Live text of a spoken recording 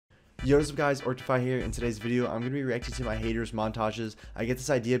Yo, what's up guys, Orcedify here. In today's video, I'm going to be reacting to my haters' montages. I get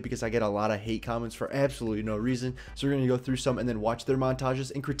this idea because I get a lot of hate comments for absolutely no reason. So we're going to go through some and then watch their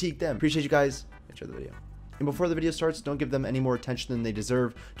montages and critique them. Appreciate you guys. Enjoy the video. And before the video starts, don't give them any more attention than they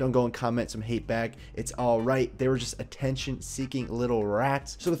deserve. Don't go and comment some hate back. It's alright. They were just attention-seeking little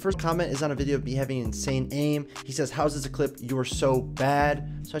rats. So the first comment is on a video of me having insane aim. He says, "How's this a clip? You are so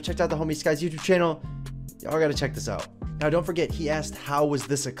bad." So I checked out the homie Sky's YouTube channel. Y'all gotta check this out. Now don't forget, he asked, how was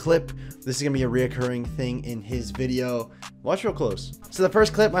this a clip? This is gonna be a reoccurring thing in his video. Watch real close. So the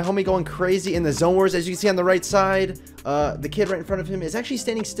first clip, my homie going crazy in the zone wars. As you can see on the right side, the kid right in front of him is actually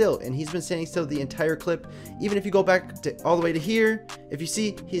standing still, and he's been standing still the entire clip. Even if you go back to all the way to here, if you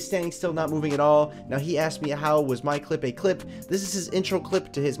see, he's standing still, not moving at all. Now he asked me, how was my clip a clip? This is his intro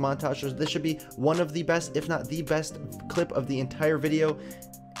clip to his montage. So this should be one of the best, if not the best clip of the entire video.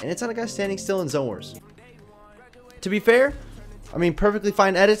 And it's on a guy standing still in zone wars. To be fair, I mean, perfectly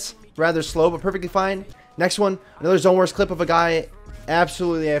fine edits, rather slow, but perfectly fine. Next one, another zone wars clip of a guy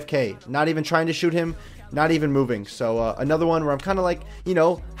absolutely AFK, not even trying to shoot him, not even moving. So another one where I'm kind of like, you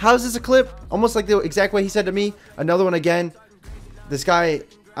know, how's this a clip? Almost like the exact way he said to me. Another one again, this guy,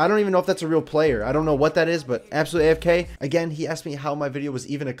 I don't even know if that's a real player. I don't know what that is, but absolutely AFK. Again, he asked me how my video was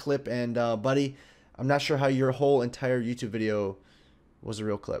even a clip, and buddy, I'm not sure how your whole entire YouTube video was a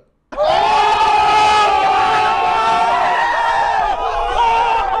real clip.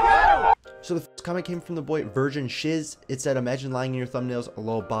 So the first comment came from the boy Virgin Shiz. It said, "Imagine lying in your thumbnails,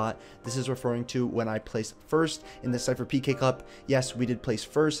 lol bot." This is referring to when I placed first in the Cypher PK Cup. Yes, we did place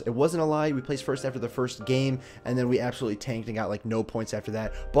first. It wasn't a lie. We placed first after the first game, and then we absolutely tanked and got like no points after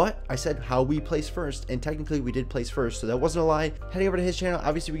that. But I said how we placed first, and technically we did place first, so that wasn't a lie. Heading over to his channel,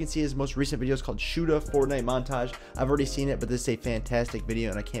 obviously we can see his most recent videos called Shoot a Fortnite Montage. I've already seen it, but this is a fantastic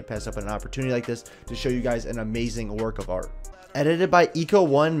video, and I can't pass up on an opportunity like this to show you guys an amazing work of art. Edited by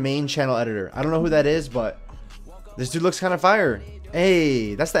Eco1 main channel editor. I don't know who that is, but this dude looks kind of fire.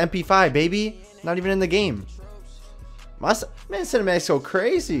 Hey, that's the MP5, baby. Not even in the game. Man, cinematics go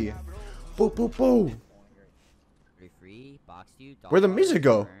crazy. Boo, boo, boo. Where'd the music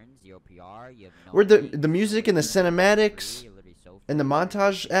go? Where'd the music and the cinematics and the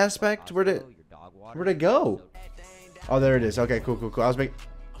montage aspect? Where'd it go? Oh, there it is. Okay, cool, cool, cool. I was making...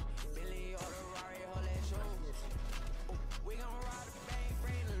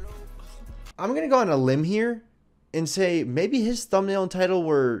 I'm gonna go on a limb here and say maybe his thumbnail and title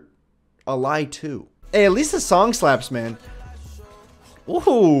were a lie too. Hey, at least the song slaps, man.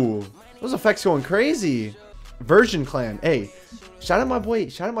 Ooh, those effects going crazy. Virgin Clan. Hey, shout out my boy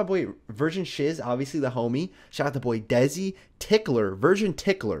Virgin Shiz, obviously the homie. Shout out the boy Desi, Tickler, Virgin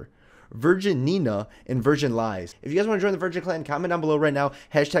Tickler, Virgin Nina, and Virgin Lies. If you guys want to join the Virgin Clan, comment down below right now.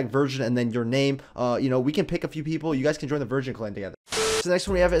 Hashtag Virgin and then your name. You know, we can pick a few people. You guys can join the Virgin Clan together. So the next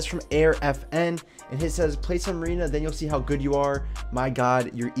one we have is from Air FN, and his says, "Play some arena, then you'll see how good you are. My God,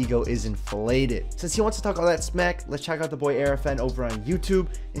 your ego is inflated." Since he wants to talk all that smack, let's check out the boy Air FN over on YouTube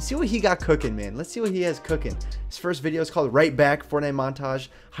and see what he got cooking, man. Let's see what he has cooking. His first video is called Right Back Fortnite Montage,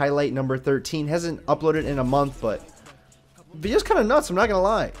 highlight number 13. Hasn't uploaded in a month, but video's kind of nuts, I'm not gonna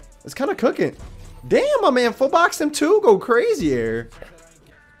lie. It's kind of cooking. Damn, my man full boxed him too. Go crazy here.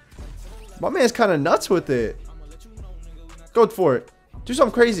 My man's kind of nuts with it. Go for it. Do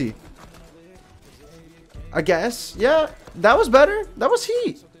something crazy. I guess. Yeah, that was better. That was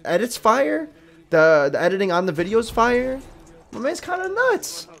heat. Edit's fire. The editing on the video is fire. My man's kind of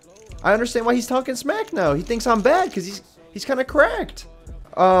nuts. I understand why he's talking smack now. He thinks I'm bad because he's kind of cracked.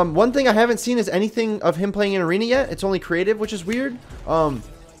 One thing I haven't seen is anything of him playing in arena yet. It's only creative, which is weird.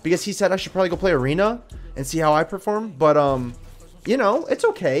 Because he said I should probably go play arena and see how I perform. But you know, it's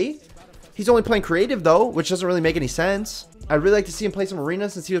okay. He's only playing creative though, which doesn't really make any sense. I'd really like to see him play some arena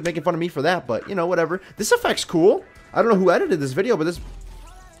since he was making fun of me for that, but you know, whatever. This effect's cool. I don't know who edited this video, but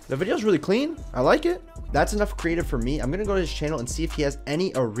the video's really clean. I like it. That's enough creative for me. I'm gonna go to his channel and see if he has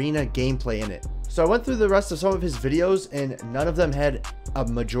any arena gameplay in it. So I went through the rest of some of his videos and none of them had a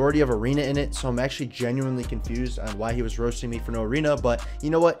majority of arena in it, so I'm actually genuinely confused on why he was roasting me for no arena, but you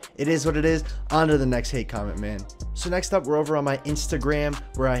know what? It is what it is. On to the next hate comment, man. So next up, we're over on my Instagram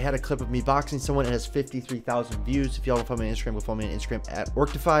where I had a clip of me boxing someone. It has 53,000 views. If y'all want to follow me on Instagram, go follow me on Instagram at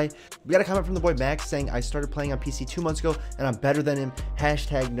Orcedify. We got a comment from the boy Max saying, "I started playing on PC 2 months ago and I'm better than him.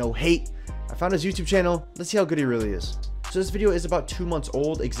 Hashtag no hate." I found his YouTube channel. Let's see how good he really is. So this video is about 2 months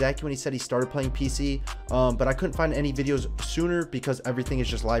old, exactly when he said he started playing PC, but I couldn't find any videos sooner because everything is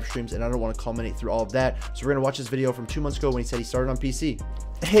just live streams and I don't want to culminate through all of that. So we're going to watch this video from 2 months ago when he said he started on PC.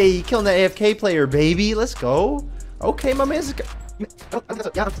 Hey, killing that AFK player, baby. Let's go. Okay, my man's... Yeah,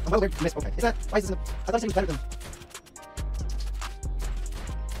 I'm okay. Is that... Why is this... I thought he said he was better than...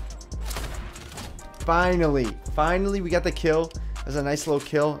 Finally, we got the kill. That's a nice little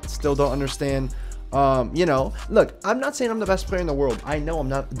kill. Still don't understand. You know, look, I'm not saying I'm the best player in the world. I know I'm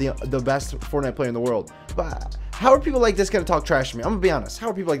not the best Fortnite player in the world. But how are people like this gonna talk trash to me? I'm gonna be honest. How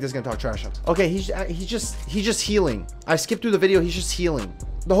are people like this gonna talk trash to him? Okay, he's just healing. I skipped through the video. He's just healing.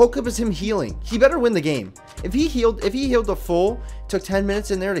 The whole clip is him healing. He better win the game. If he healed the full, took 10 minutes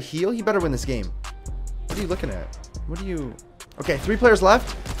in there to heal, he better win this game. What are you looking at? What are you? Okay, 3 players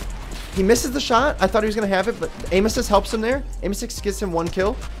left. He misses the shot. I thought he was gonna have it, but aim assist helps him there. Aim assist gives him 1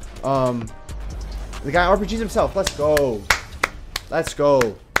 kill. The guy RPGs himself. Let's go. Let's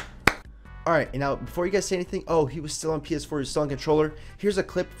go. All right, and now before you guys say anything, oh, he was still on PS4, he was still on controller. Here's a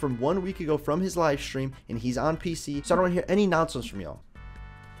clip from 1 week ago from his live stream, and he's on PC. So I don't want to hear any nonsense from y'all.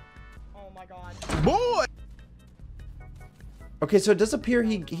 Oh my god. Boy! Okay, so it does appear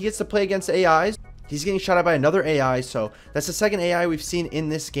he gets to play against AIs. He's getting shot at by another AI, so that's the second AI we've seen in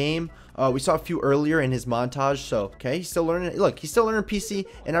this game. We saw a few earlier in his montage, so okay, he's still learning. Look, he's still learning PC,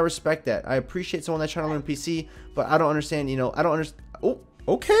 and I respect that. I appreciate someone that's trying to learn PC, but I don't understand, you know, I don't understand. Oh,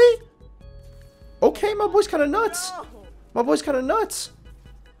 okay. Okay, my boy's kind of nuts. My boy's kind of nuts.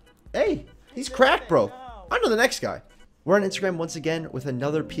 Hey, he's cracked, bro. I know the next guy. We're on Instagram once again with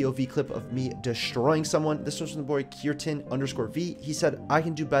another POV clip of me destroying someone. This one's from the boy Kirtan_V. He said, I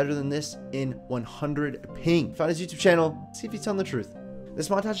can do better than this in 100 ping. Found his YouTube channel. See if he's telling the truth. This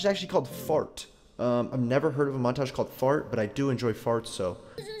montage is actually called Fart. I've never heard of a montage called Fart, but I do enjoy farts, so.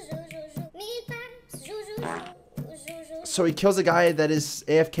 So he kills a guy that is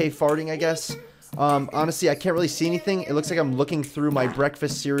AFK farting, I guess. Honestly, I can't really see anything. It looks like I'm looking through my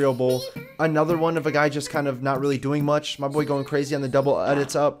breakfast cereal bowl. Another one of a guy just kind of not really doing much. My boy going crazy on the double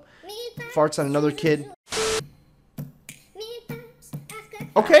edits up. Farts on another kid.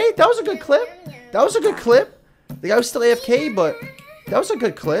 Okay, that was a good clip. That was a good clip. The guy was still AFK, but that was a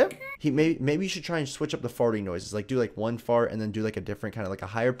good clip. Maybe you should try and switch up the farting noises. Like do like one fart and then do like a different kind of like a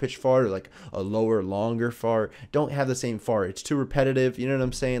higher pitched fart or like a lower, longer fart. Don't have the same fart. It's too repetitive. You know what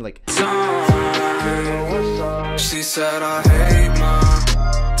I'm saying? Like. She said I hate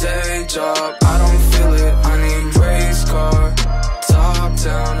my day job.